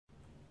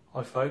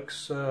Hi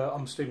folks,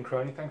 I'm Stephen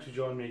Cronin. Thanks for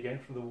joining me again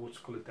from the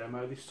watercolour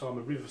demo. This time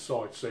a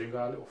riverside scene,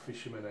 our little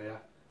fisherman here,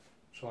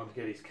 trying to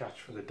get his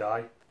catch for the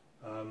day.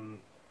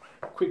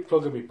 Quick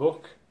plug of my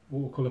book,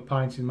 Watercolour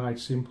Painting Made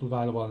Simple,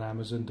 available on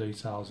Amazon,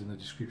 details in the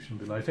description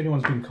below. If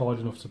anyone's been kind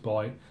enough to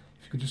buy it,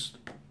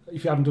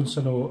 if you haven't done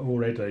so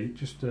already,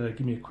 just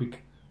give me a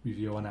quick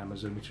review on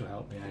Amazon, which will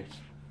help me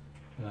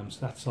out. So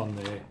that's on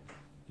there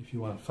if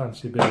you want to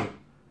fancy a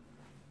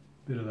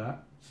bit of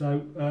that.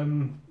 So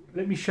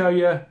let me show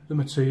you the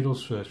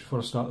materials first before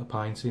I start the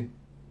painting.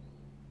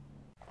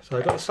 So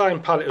I've got the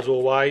same palette as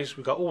always.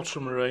 We've got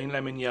ultramarine,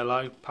 lemon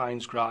yellow,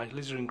 Payne's grey,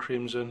 alizarin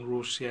crimson,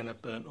 rouge sienna,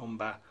 burnt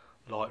umber,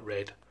 light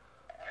red.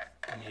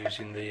 I'm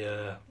using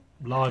the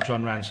large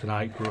on Ranson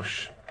 8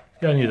 brush.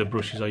 The only other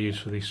brushes I use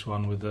for this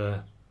one with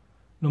the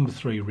number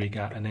 3 rig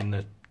out, and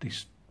then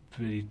this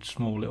very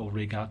small little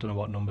rig out. I don't know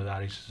what number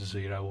that is, it's a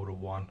 0 or a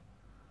 1.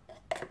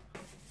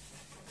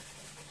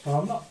 So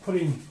I'm not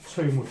putting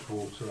too much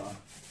water on.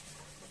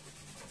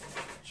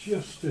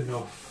 Just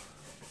enough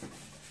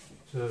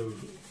to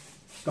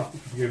stop it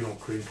from getting all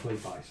crinkly,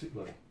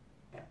 basically.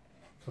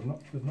 So I'm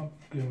not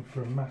going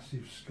for a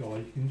massive sky.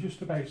 You can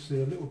just about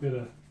see a little bit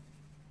of.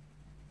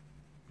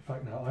 In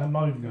fact, no, I'm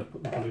not even going to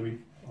put the blue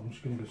in. I'm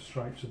just going to go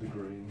straight to the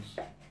greens.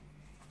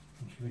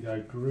 I'm just going to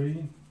go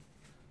green.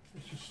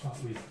 Let's just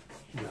start with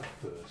that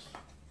first.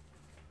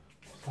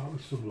 Start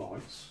with some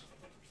lights.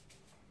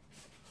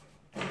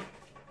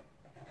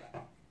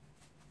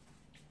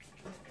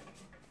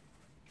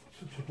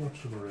 Such a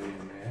ultramarine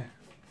in there.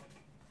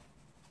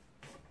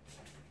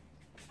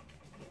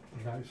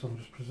 You notice I'm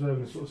just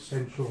preserving the sort of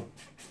central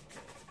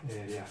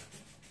area.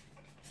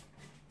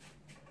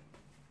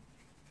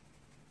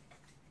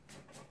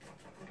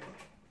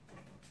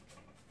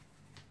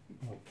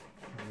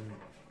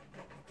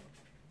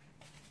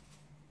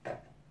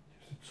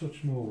 Just a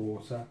touch more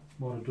water.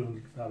 Might have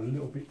done that a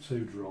little bit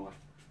too dry.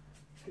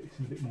 Get it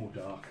a bit more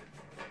dark.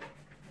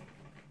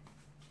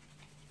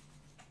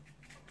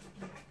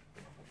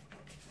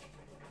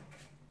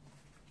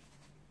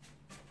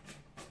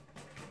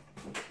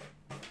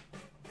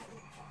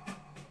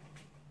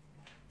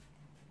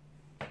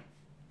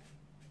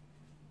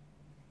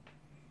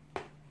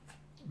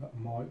 That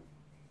might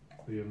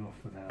be enough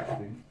for now, I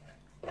think.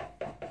 So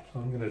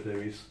what I'm going to do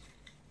is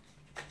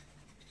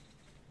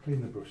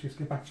clean the brush. Let's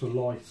get back to a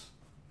light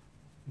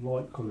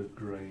coloured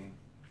green.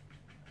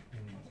 I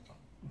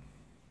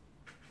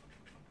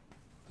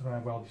don't know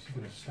how well this is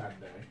going to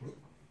stand out, but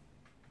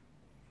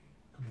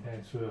coming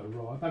down to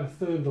about a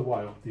third of the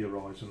way up the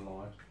horizon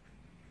line.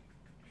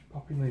 Just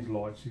popping these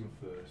lights in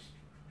first.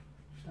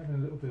 Just having a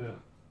little bit of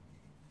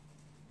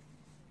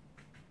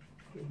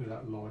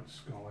that light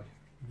sky.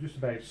 I'm just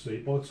about to see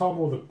it. By the time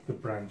all the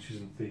branches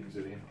and things are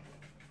in. In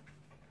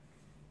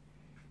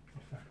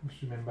fact, I must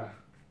remember, I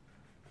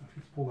have to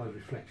pull those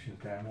reflections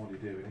down while you're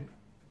doing it,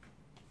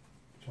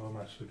 which I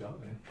almost forgot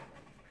then.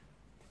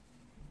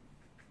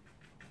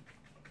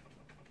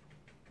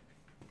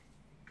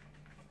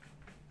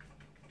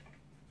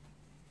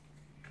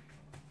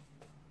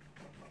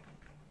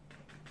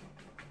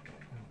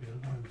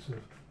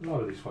 A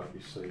lot of this won't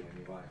be seen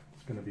anyway.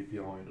 It's going to be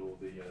behind all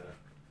the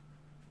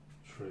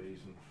trees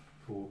and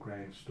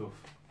foreground stuff.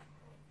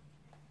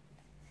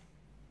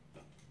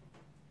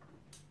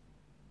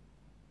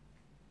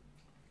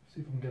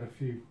 See if I can get a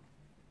few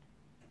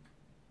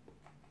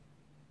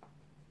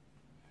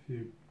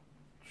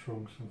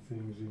trunks and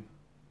things in.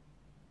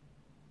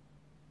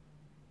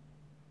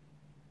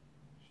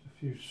 Just a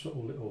few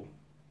subtle little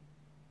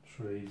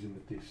trees in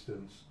the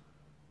distance.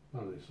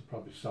 None of this will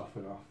probably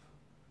soften off.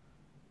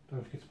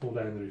 Don't forget to pull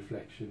down the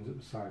reflections at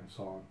the same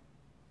time.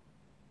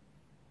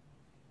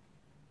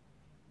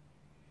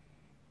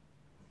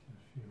 A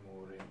few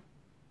more in.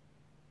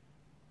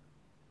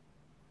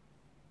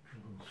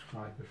 And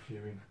scrape a few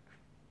in.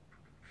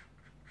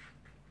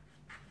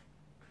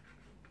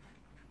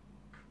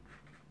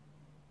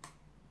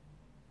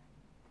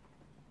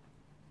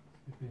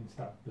 Dip into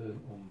that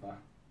burnt umber.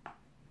 A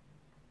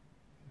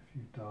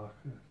few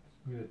darker,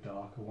 maybe a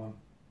darker one.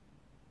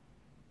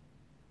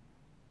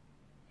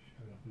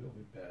 Showing up a little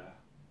bit better.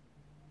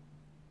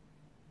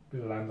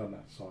 Bit of land on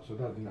that side, so I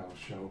don't think that will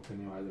show up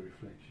anyway, the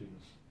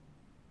reflections.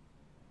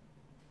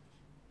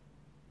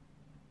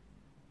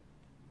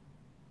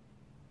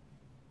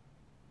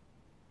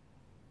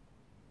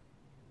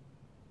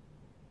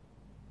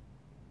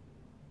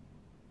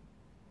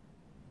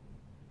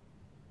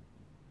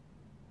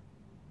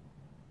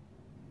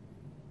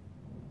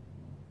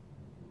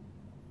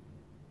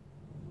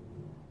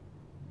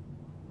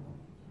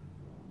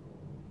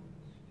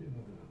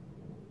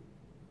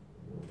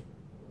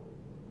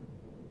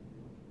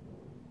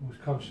 I was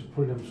conscious of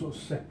putting them sort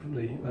of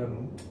separately,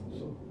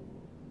 sort of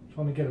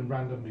trying to get them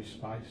randomly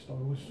spaced. I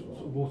always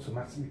sort of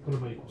automatically put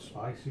them equal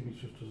spacing,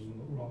 which just doesn't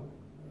look right.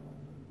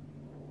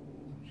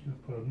 I'm just going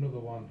to put another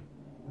one.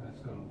 That's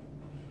gone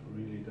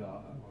really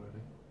dark, that one,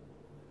 already.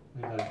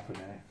 Leave that for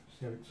now,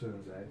 see how it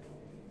turns out.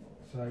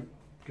 So,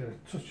 get a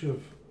touch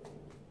of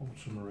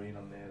ultramarine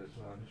on there as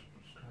well, just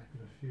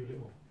scraping a few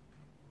little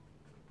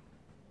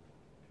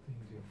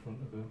things in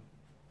front of them.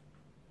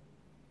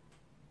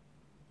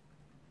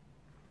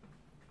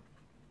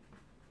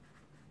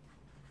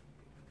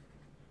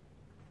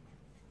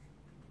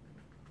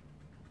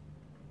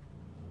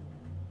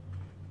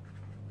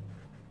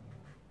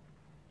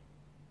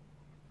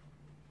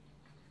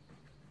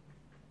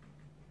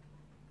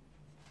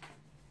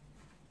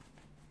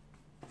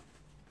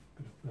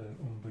 Bit of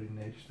umber in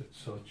there, just a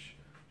touch.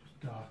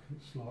 Darken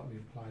it slightly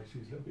in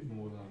places, a little bit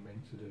more than I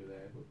meant to do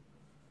there, but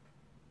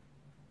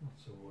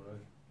that's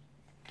alright.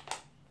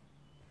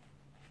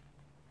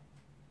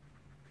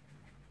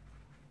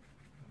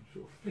 I'm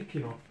sort of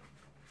flicking up.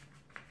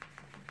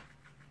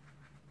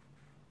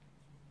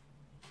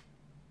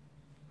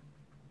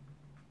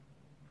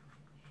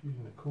 Just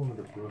using the corner of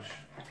the brush.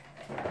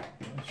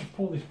 Let's just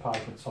pull this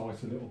paper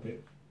tight a little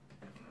bit.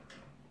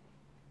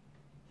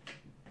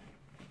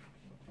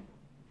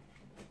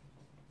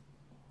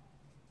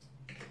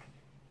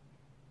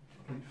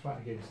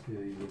 Flat against the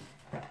easel.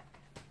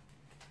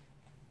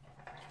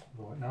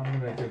 Right, now I'm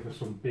going to go for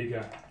some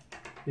bigger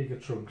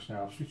trunks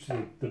now. I'll switch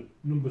to the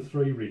number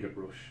 3 rigger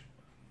brush.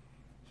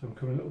 So I'm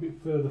coming a little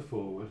bit further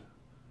forward.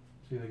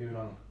 See, they're going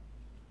on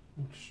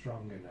much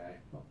stronger now,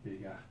 not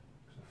bigger,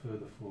 so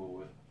further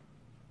forward.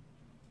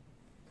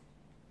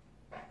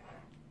 Let's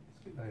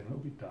get that in a little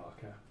bit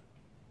darker.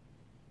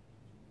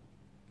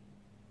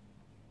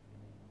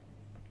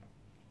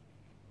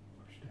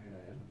 Push down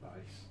there at the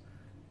base.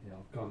 Yeah,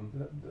 I've gone.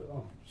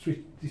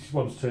 This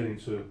one's turning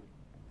into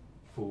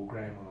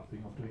foreground one. I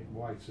think I've done it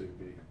way too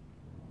big.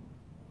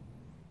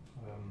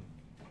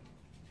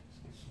 Let's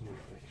get some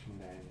reflection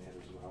down there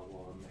as well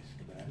while I'm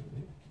messing about with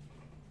it.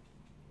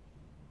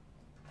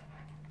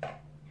 I'm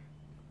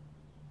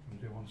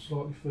going to do one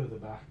slightly further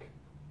back.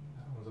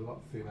 That one's a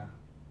lot thinner.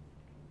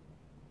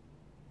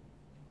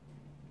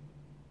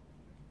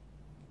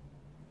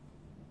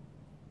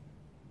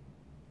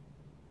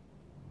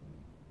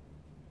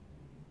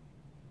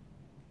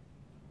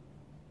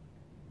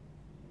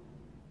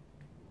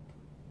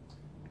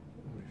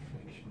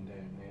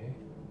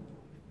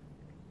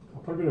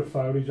 I'll put a bit of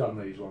foliage on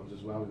these ones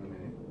as well in a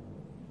minute.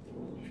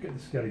 Just get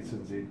the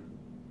skeletons in.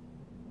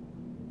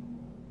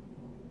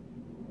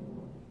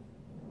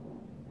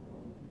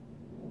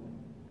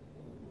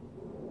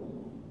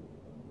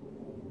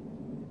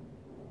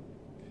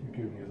 If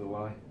you're going the other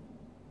way,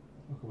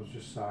 like I was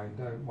just saying,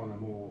 don't want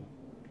them all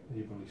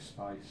evenly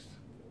spaced.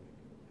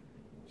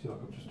 See, like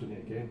I've just done it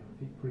again. I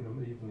keep putting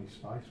them evenly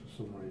spaced for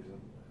some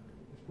reason.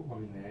 Let's put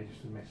one in there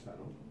just to mess that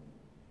up.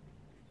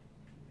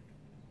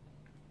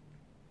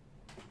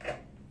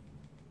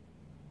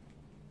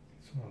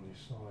 On this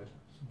side,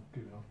 so I'm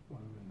good enough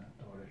over in that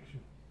direction.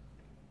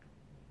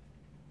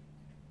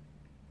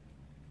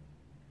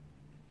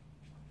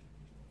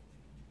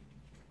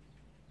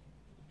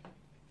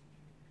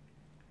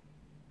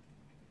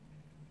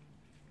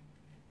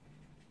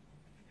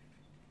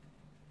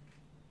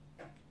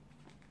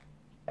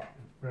 Bit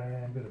of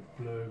brown, bit of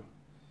blue.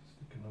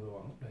 Stick another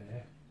one up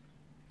there.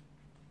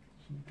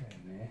 Something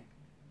down there.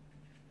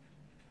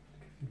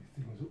 Stick a few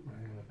things up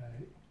round about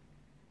it.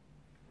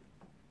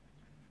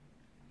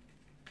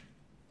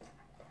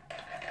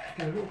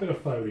 Get a little bit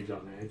of foliage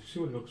on there, just see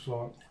what it looks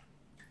like.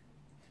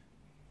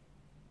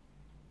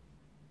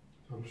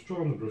 So I'm just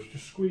drawing the brush,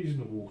 just squeezing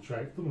the water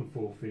out, thumb and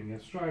forefinger,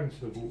 straight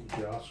into the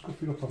water jar,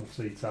 scuffing up on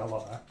the tea towel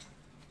like that.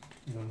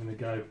 And I'm going to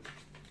go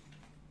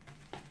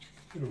a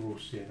bit of raw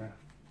sienna,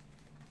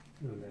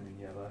 a bit of lemon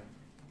yellow,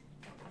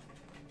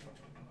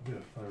 a bit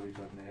of foliage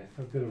on there,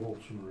 a bit of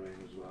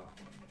ultramarine as well.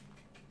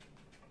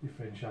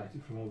 Differentiate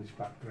it from all this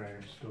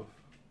background stuff.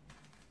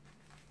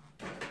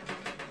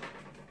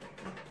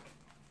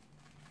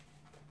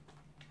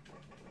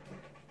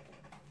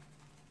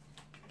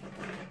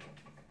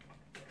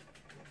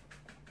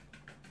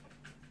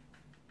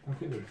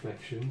 Look at the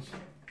reflections.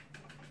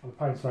 I'll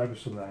paint over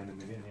some of that in a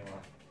minute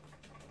anyway.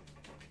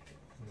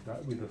 And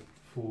that with the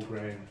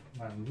foreground,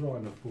 and right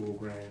in the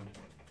foreground.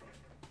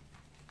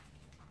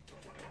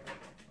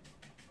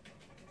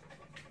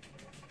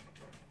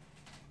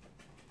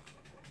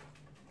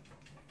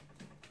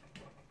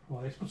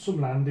 Right, let's put some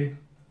land in.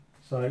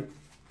 So,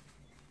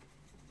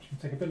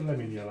 just take a bit of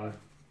lemon yellow.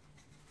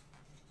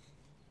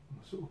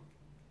 It's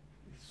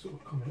sort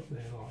of coming up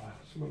there like that,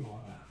 something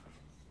like that.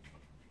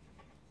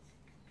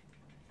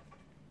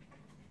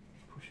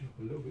 Up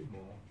a little bit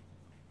more.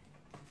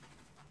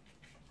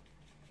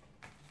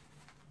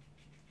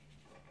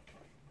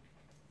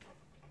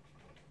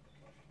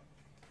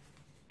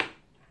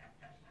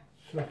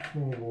 Chuck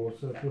more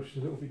water, brush is a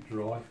little bit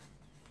dry.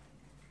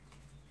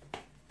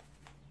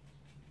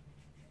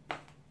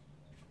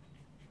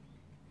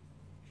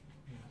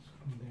 Let's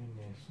come down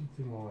there,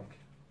 something like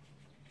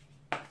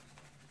a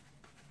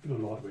bit of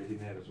light red in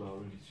there as well,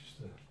 really, just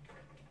to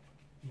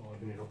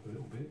liven it up a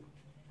little bit.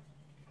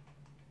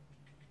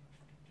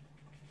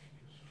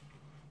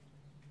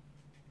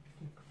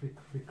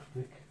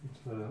 Flick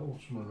into the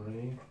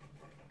ultramarine,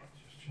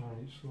 just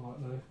change it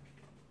slightly.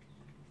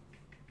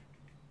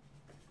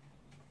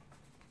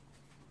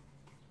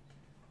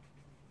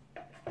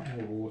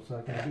 More water,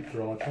 get a bit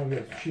dry, try and get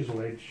a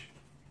chisel edge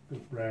bit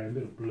of brown,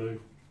 bit of blue.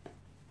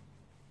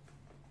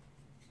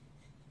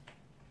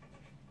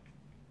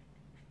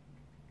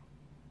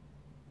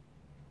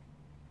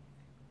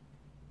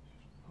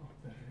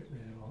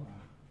 There like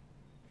that.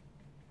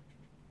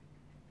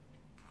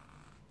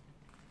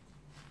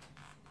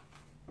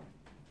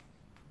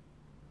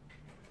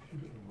 A few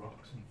little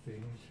rocks and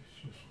things, it's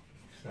just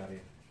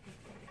exciting.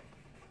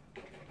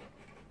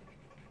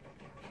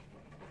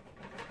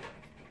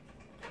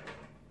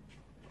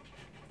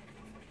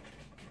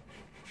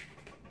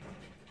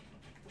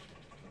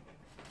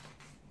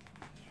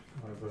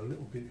 Over a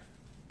little bit.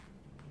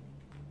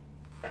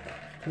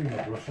 Clean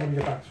my brush, I want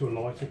to get back to a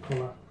lighter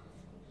colour.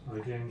 So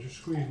again, just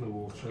squeezing the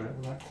water out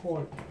without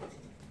quite.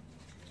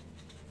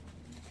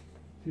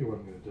 See what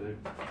I'm going to do.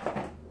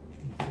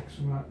 Take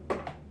some of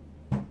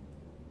that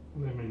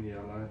lemon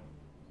yellow,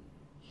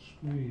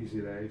 squeeze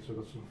it out so I've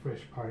got some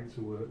fresh paint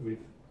to work with.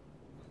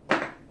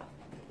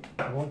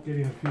 I like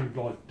getting a few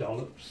like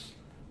dollops,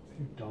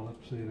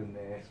 here and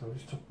there. So I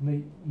just took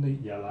neat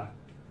yellow.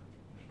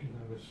 Just get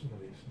over some of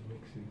this and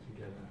mix it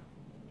together.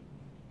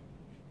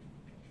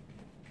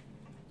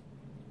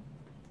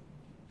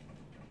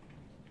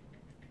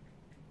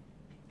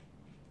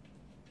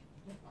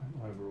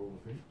 Over all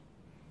of it.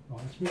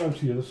 Right, let's move over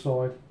to the other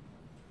side.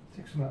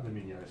 Take some of that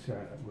lemon yellow, see how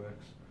that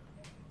works.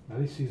 Now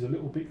this is a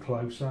little bit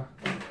closer.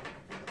 So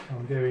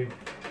I'm going,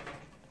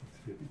 let's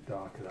be a bit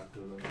darker that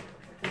does it.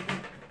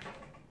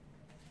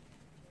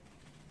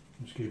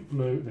 I'm just going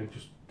blue, then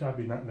just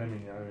dabbing that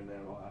lemon yellow in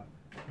there like that.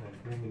 And then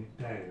bringing it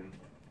down.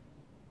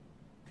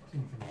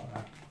 Something like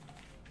that.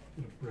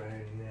 A bit of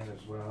brown in there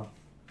as well.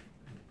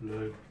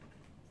 Blue.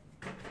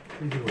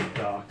 These are all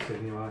darks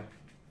anyway.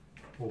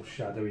 All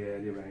shadowy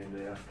area around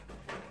here.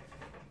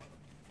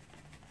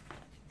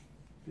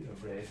 Bit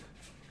of red.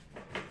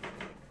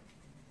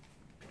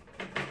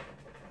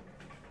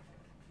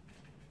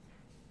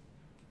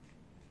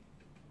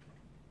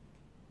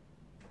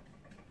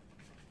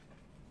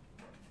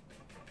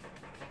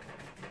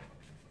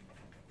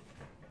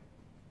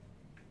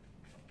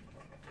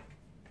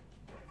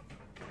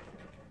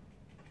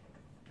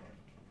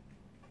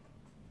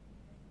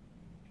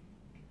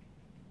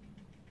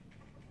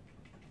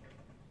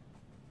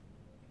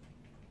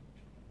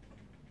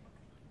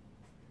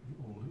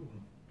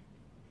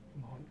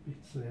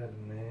 Bits there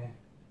and there.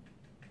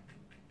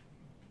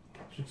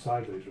 I should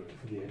save those really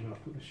for the end when I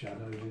put the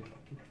shadows in,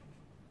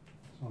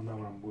 so I know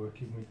what I'm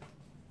working with.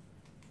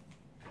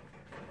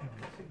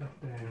 Set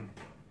that down.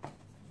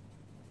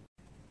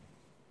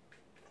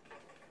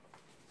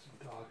 Some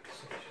dark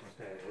sections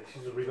there. This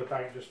is a river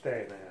bank just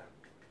down there.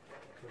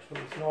 So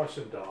it's nice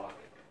and dark.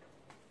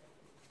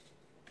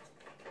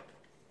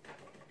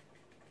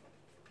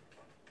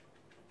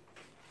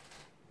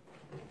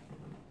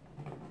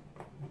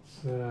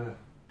 It's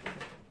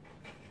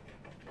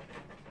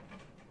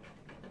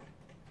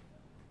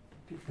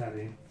get that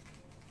in,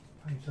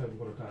 paint over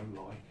what I don't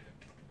like,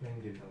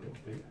 blend in a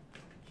little bit,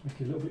 just make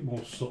it a little bit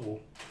more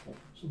subtle,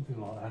 something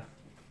like that.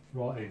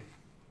 Right in,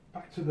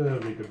 back to the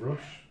rigger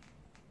brush,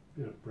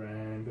 bit of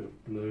brown, bit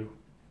of blue.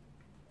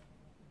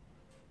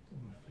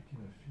 I'm flicking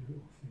a few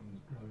little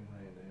things growing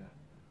around there.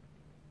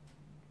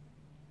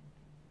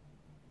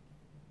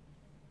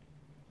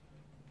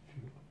 A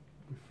few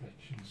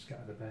reflections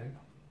scattered about.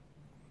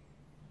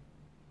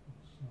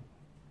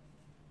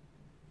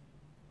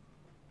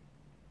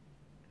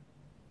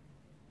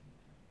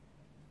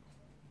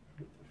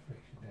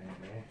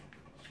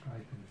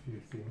 Scraping a few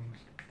things.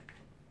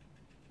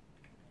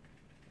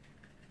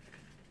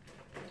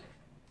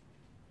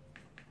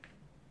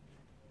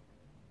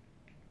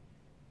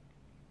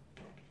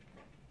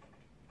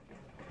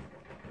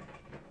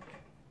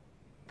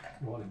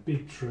 Right, a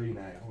big tree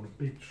now. I want a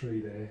big tree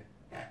there.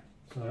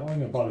 So I'm going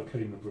to bother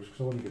cleaning the brush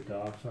because I want to get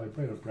dark. So a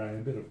bit of brown, a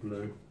bit of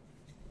blue.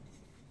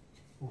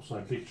 Also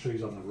big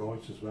trees on the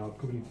right as well.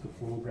 Coming into the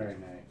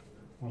foreground now.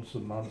 I want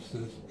some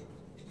monsters.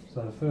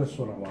 So the first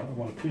one I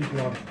want a big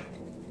one.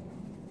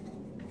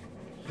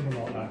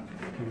 Something like that,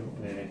 do it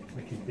up there,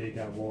 make it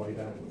bigger,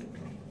 wider.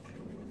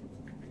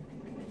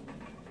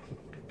 It's a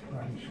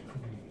branch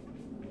coming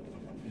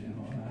there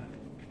like that.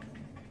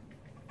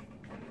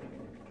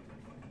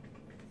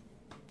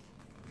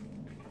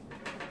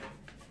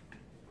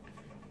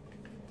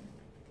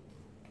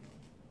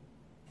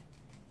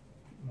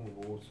 Bit more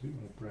water, a bit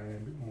more brown, a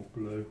bit more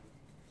blue.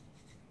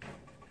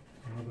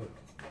 Another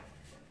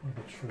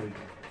tree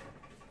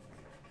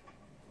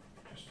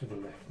just to the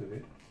left of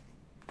it.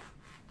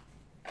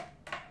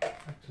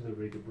 Back to the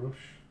rigger brush.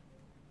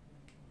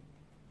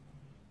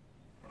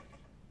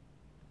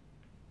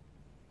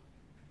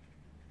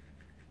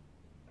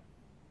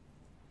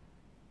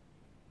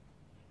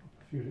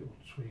 A few little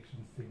twigs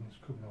and things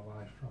coming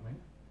away from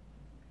it.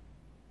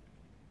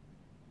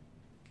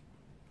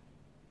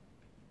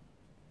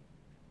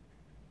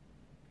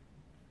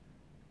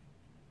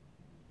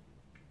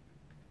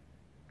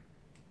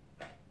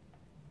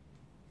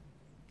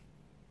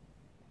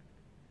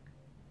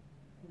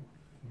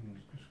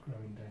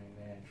 Growing down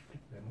there, just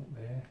pick them up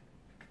there,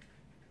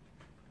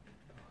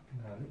 darken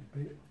that a little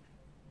bit.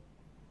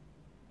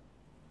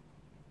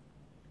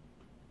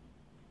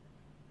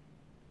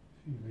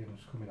 few limbs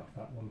coming off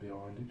that one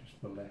behind it, just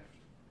to the left.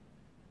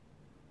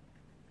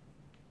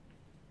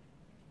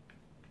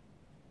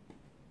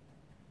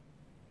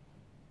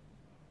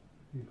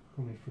 You're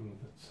coming from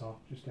the top,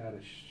 just out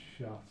of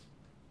shot.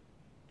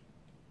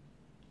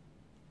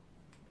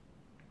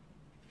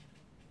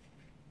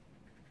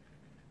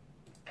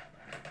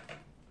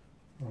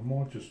 I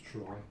might just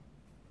try.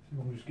 See if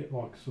I can just get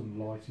like some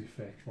light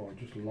effect by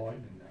just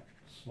lightening that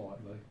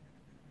slightly.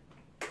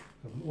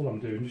 All I'm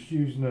doing is just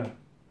using a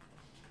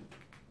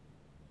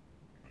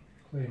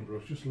clean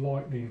brush, just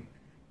lightening.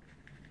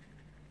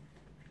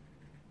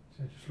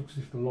 So it just looks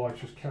as if the light's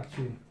just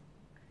catching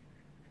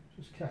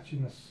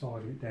the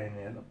side of it down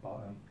there at the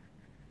bottom.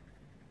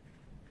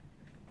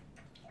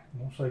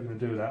 I'm also going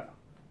to do that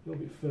a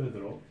little bit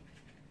further up.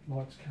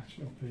 Light's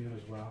catching up here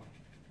as well.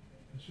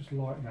 Let's just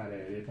lighten that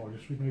area by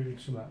just removing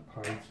some of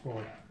that paint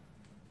by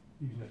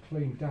using a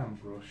clean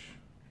damp brush.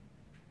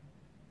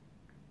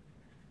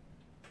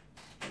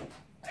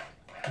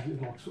 Gives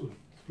it like sort of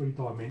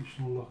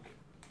three-dimensional look.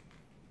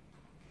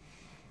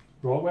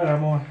 Right, where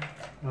am I?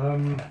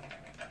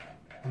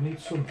 I need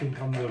something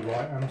on the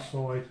right hand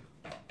side.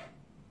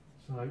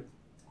 So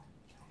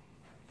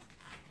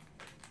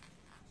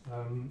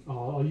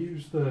I'll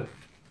use the,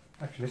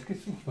 actually let's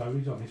get some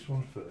foliage on this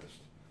one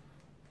first.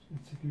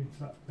 Let's go into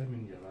that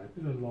lemon yellow, a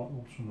bit of light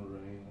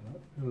ultramarine and a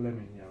bit of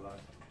lemon yellow.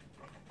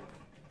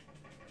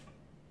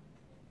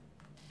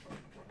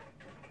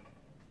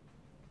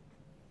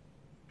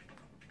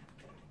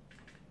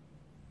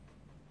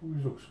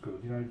 Always looks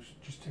good, you know,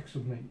 just take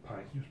some neat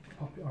paint, just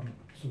pop it on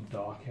some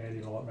dark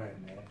area like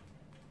around there.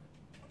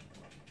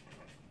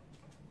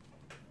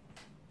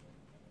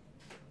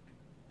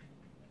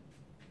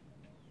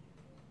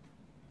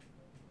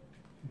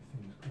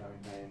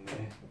 Down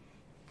there.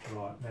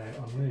 Right,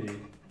 now I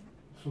need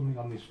something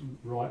on this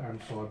right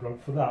hand side.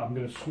 Right, for that I'm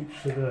going to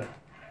switch to the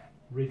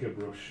rigger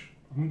brush.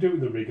 I'm going to do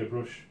it with the rigger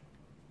brush.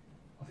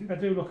 I think they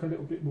do look a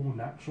little bit more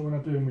natural when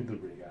I do them with the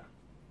rigger.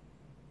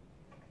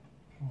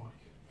 Like,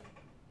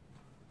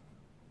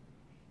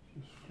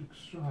 just flick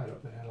straight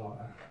up there like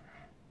that.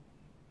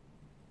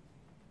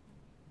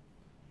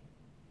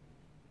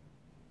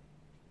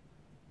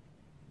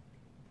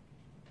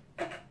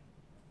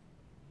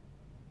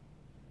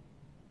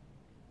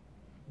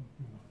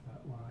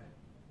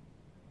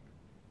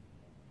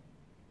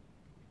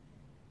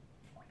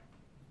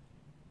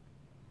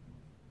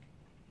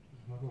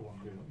 Another one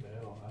going up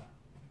there like that.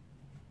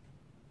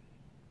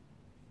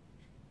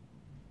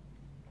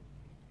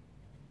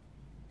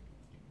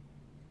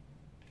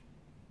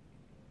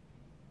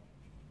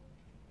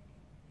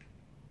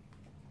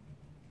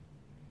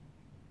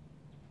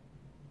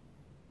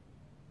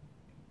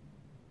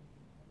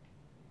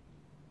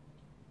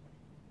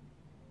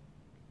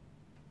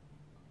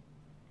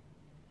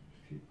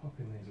 Just keep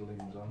popping these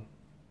limbs on.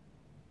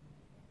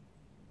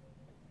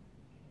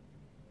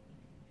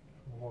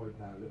 Widen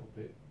now a little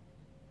bit.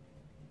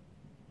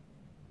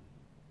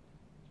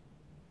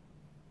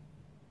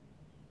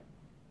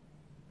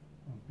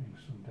 Bring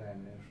some down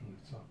there from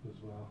the top as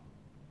well.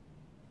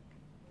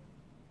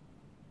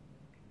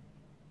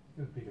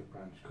 Got a bigger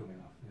branch coming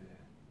off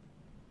there.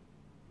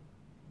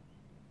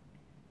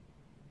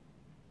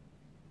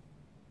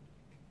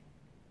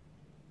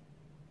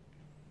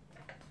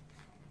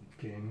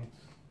 Again,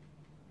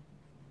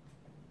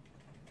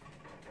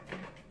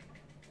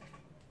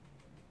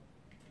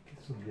 get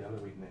some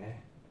yellow in there.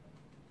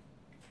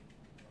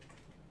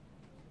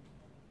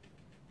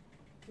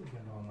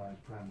 Again on those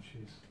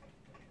branches.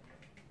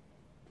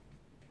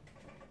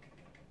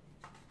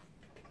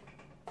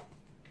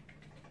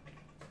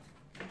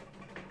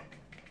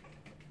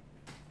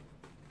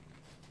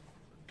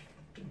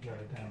 Go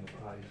down the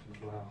base as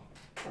well.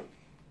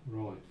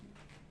 Right.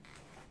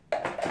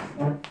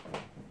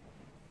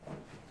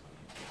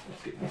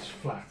 Let's get this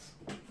flat.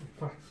 In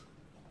fact,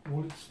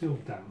 while it's still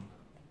damp,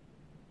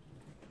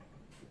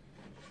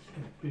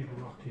 get a big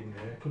rock in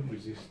there. Couldn't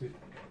resist it.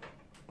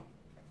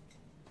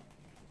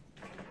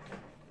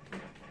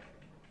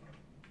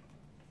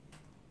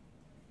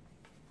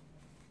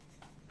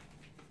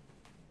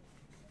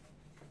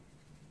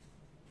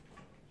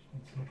 Just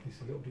need to make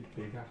this a little bit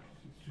bigger.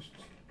 It's just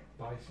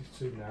base is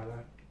too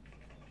narrow.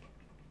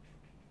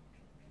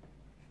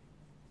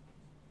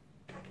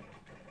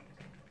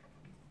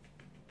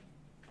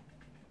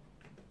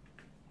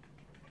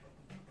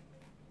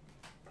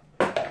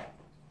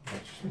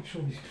 Just make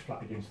sure this is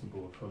flat against the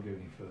board before I go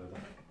any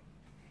further.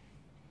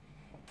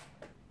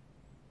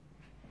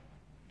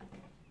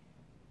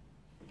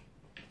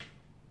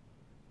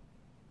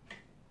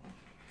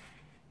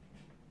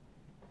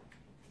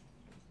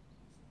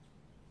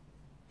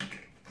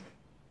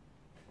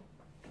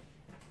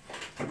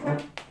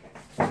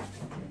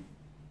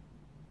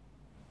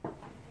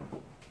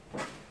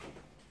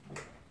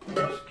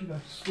 Just give that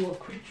a slight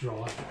quick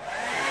dry.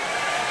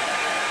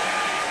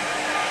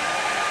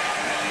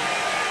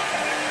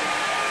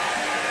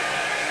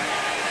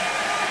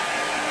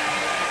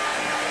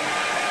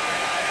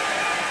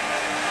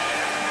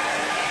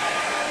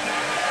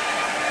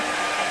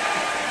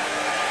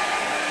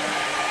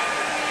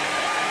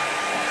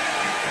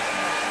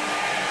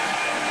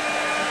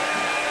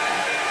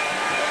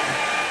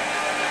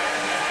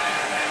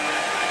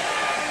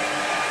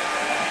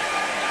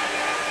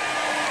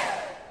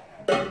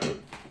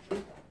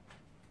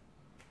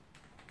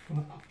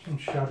 some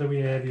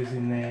shadowy areas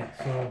in there,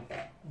 so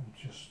I'm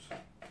just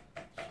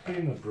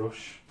clean the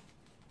brush.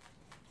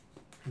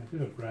 A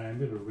bit of brown,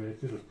 bit of red,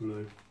 bit of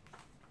blue.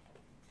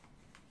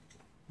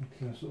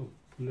 It's a sort of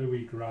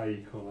bluey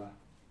grey colour.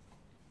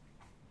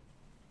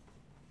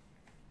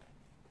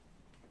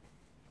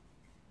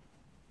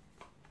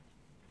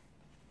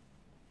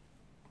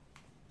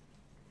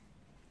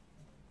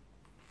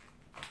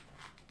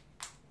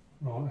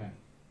 Right then.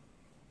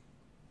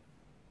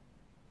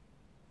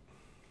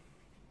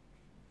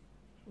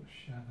 Sort of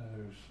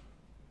shadows.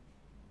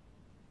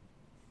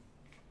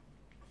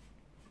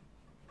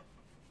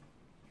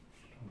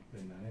 Just trying to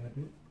blend that in a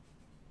bit.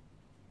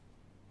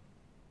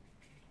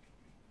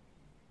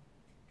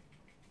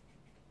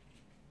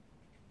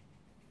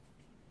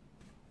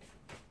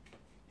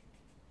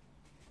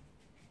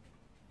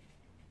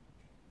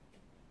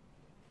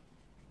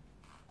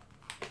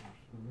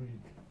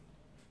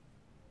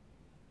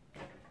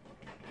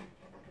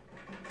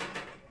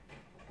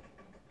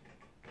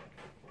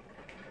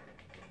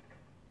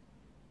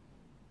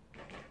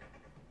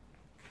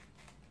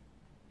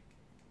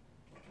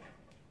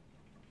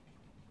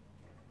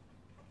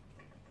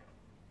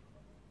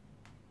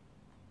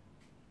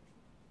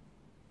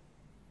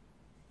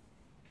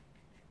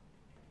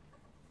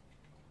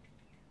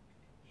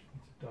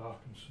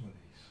 Darken some of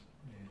these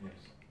areas.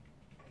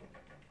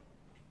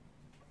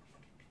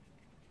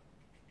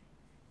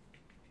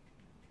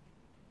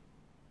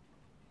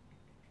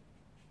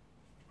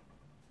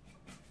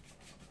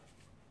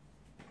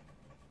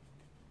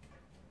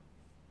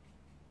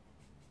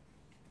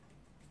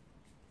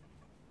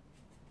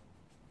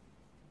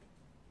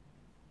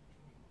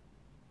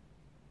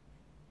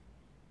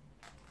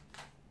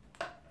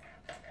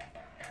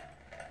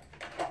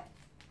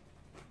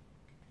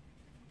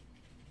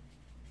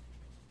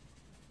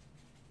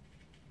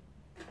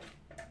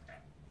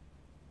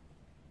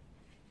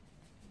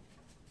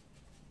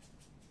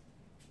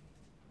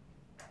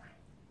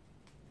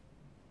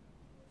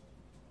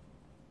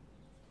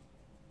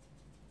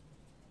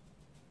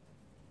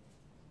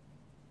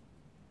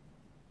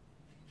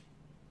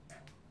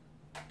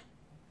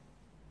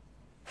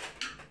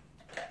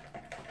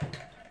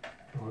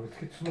 Right, let's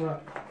get some of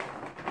that.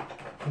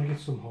 Try to get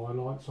some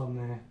highlights on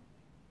there.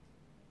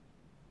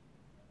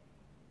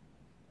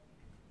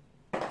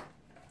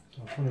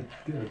 So I'm going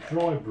to get a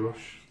dry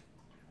brush.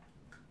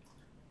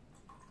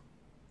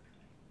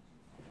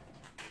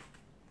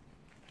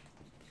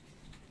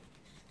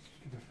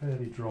 Just get a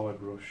fairly dry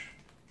brush.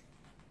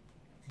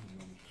 And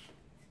just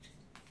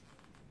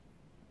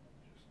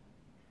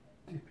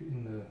dip it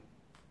in the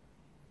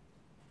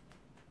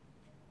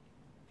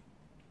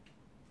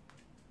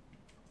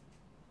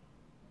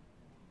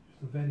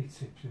very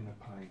tips in the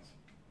paint.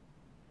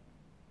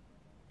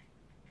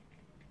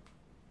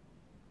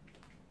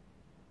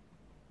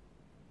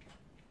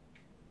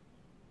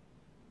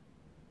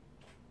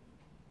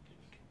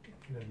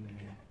 Just get in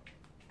there.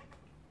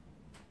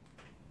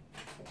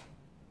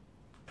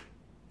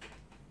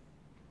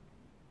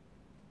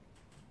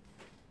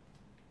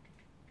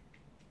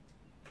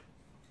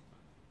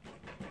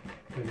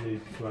 Very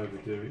easy to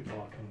overdo it, like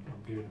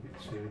I'm giving a bit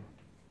too,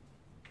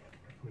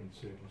 putting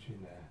too much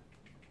in there.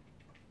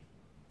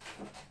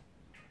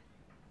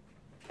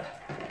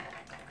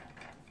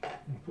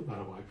 I'll put that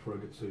away before I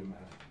get too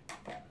mad.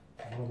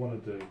 What I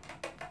want to do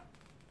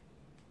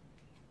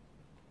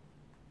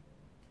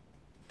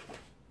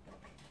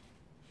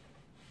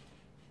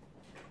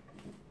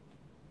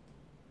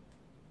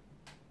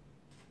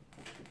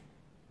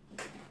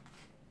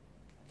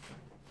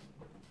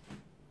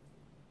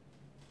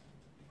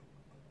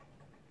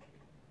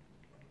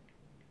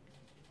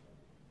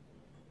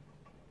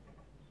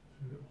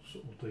little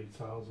subtle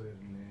details here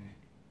and there.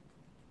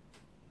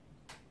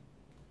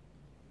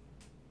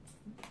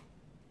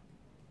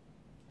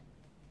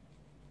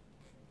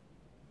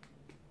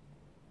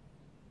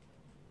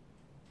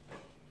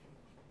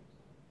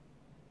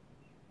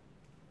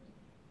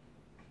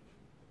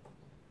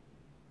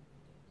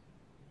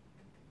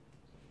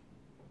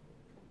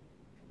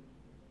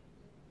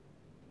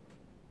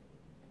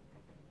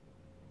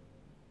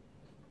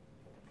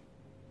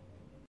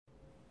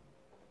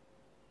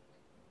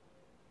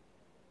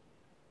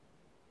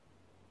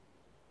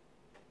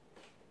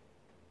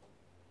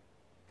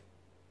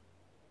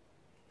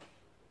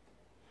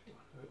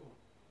 Little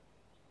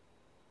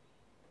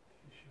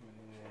Fisherman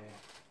in there.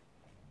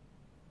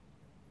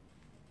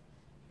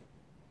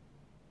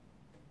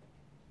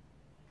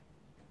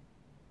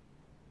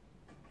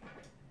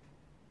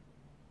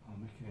 I'm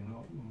making him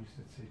not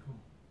Mr. Tickle.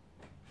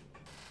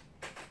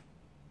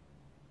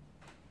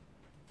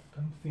 I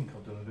don't think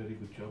I've done a very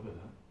good job of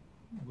that.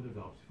 I would have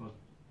helped if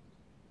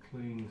I'd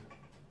cleaned,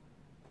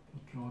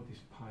 I'd dried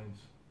this paint.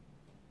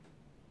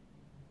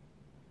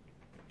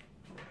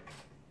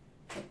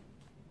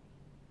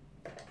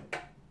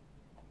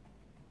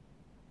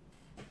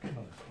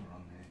 Another colour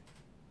on there.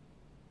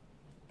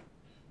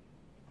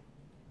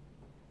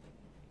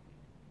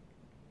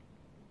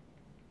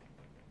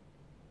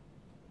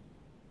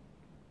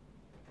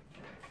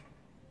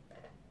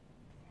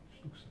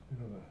 Just looks a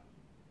bit of a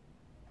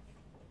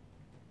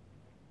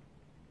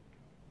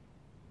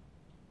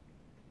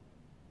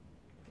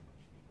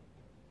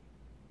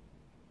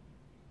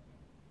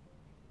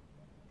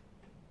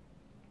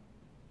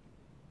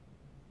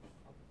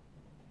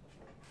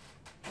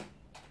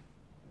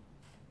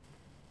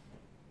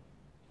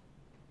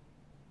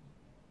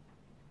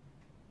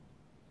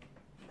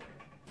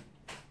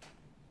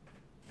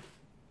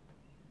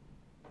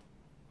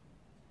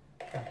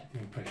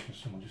impression of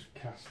someone just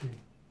casting.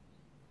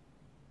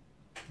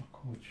 Not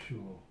quite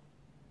sure.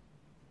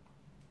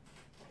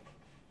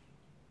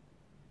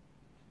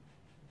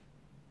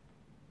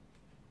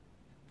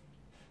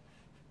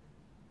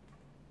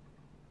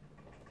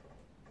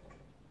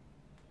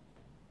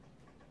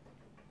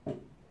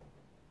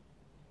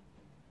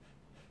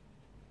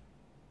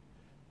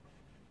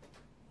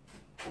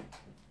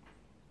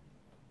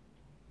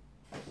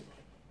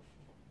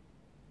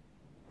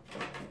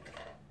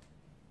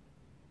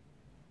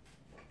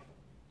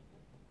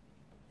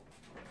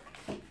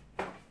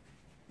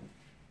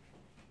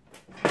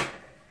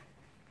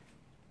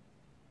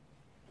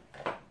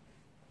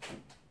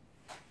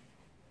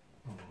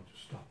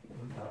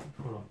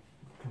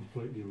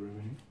 Completely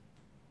ruin it.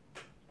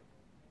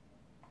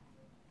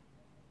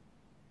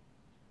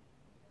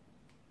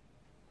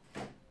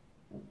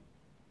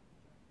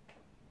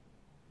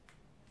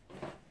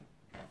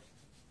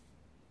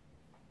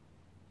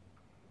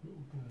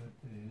 Little bird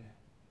there.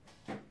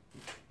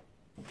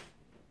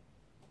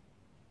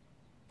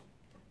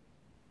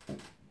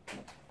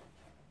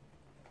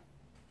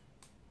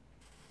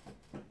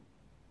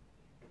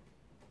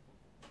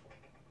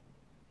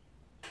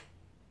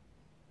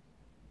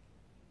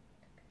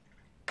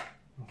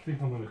 I think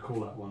I'm going to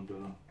call that one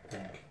done, I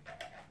think.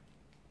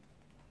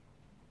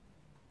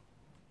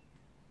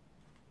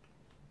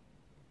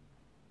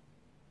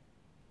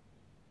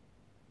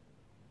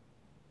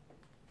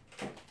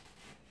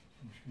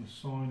 I'm just going to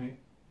sign it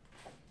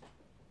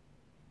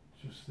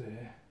just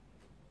there.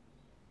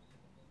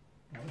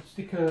 Right, let's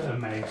stick a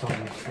mount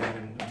on this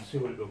thing and see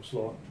what it looks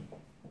like.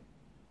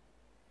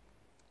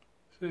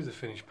 So there's the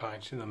finished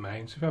paint in the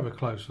mount. So if you have a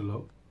closer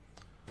look.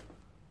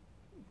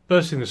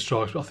 First thing that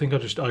strikes me, I think I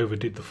just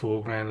overdid the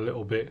foreground a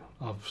little bit.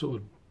 I've sort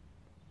of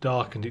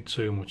darkened it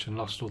too much and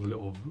lost all the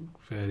little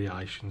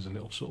variations and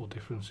little sort of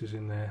differences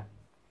in there.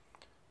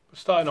 But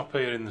starting up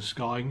here in the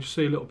sky, you can just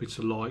see little bits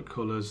of light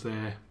colours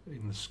there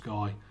in the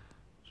sky,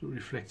 sort of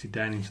reflected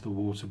down into the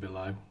water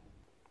below.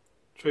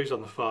 Trees on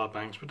the far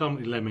banks,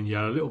 predominantly lemon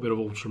yellow, a little bit of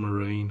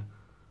ultramarine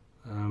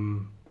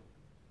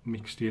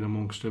mixed in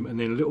amongst them, and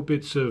then little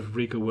bits of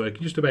rigger work. You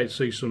can just about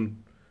see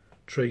some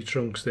tree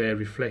trunks there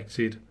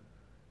reflected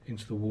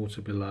into the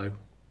water below.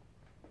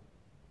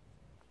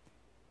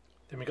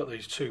 Then we've got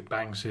these two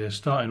banks here,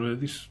 starting with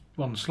this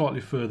one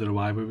slightly further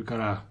away where we've got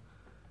our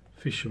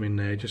fisherman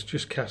there,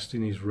 just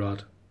casting his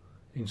rod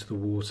into the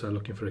water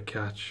looking for a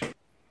catch.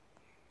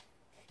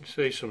 You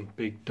see some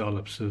big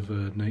dollops of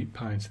neat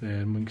paint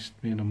there mixed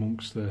in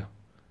amongst the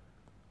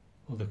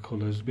other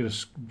colours. A bit of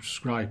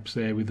scrapes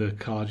there with the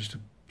card just to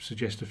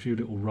suggest a few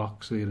little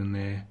rocks here and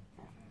there.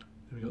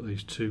 Then we've got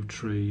these two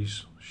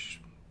trees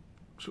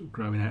sort of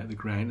growing out of the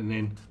ground, and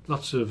then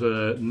lots of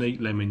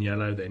neat lemon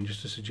yellow then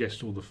just to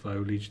suggest all the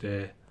foliage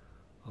there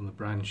on the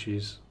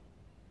branches.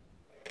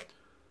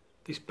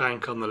 This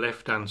bank on the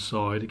left hand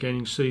side, again you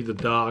can see the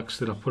darks,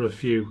 then I put a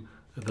few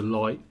of the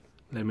light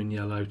lemon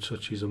yellow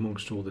touches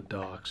amongst all the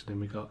darks, and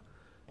then we got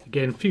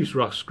again a few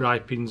rock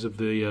scrapings of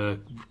the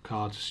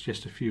card to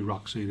suggest a few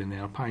rocks here and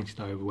there. I painted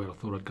over where I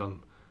thought I'd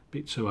gone a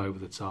bit too over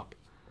the top,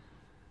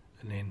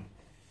 and then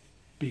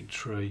big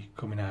tree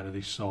coming out of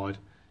this side.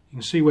 You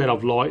can see where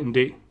I've lightened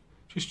it.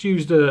 Just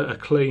used a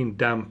clean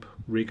damp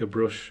rigger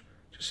brush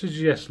just to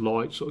suggest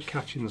light, sort of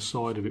catching the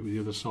side of it with the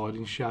other side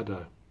in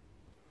shadow.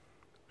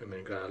 And then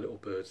we've got our little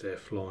birds there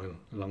flying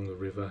along the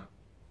river.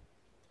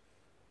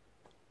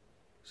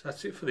 So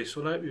that's it for this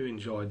one. I hope you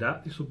enjoyed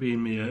that. This will be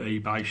in my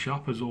eBay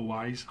shop as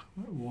always.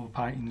 All the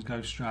paintings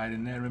go straight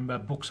in there. Remember,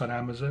 books on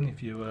Amazon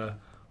if you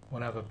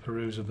want to have a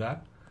peruse of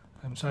that.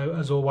 So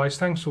as always,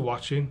 thanks for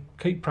watching.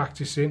 Keep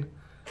practicing.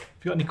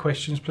 If you've got any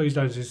questions, please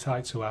don't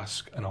hesitate to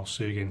ask, and I'll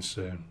see you again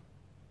soon.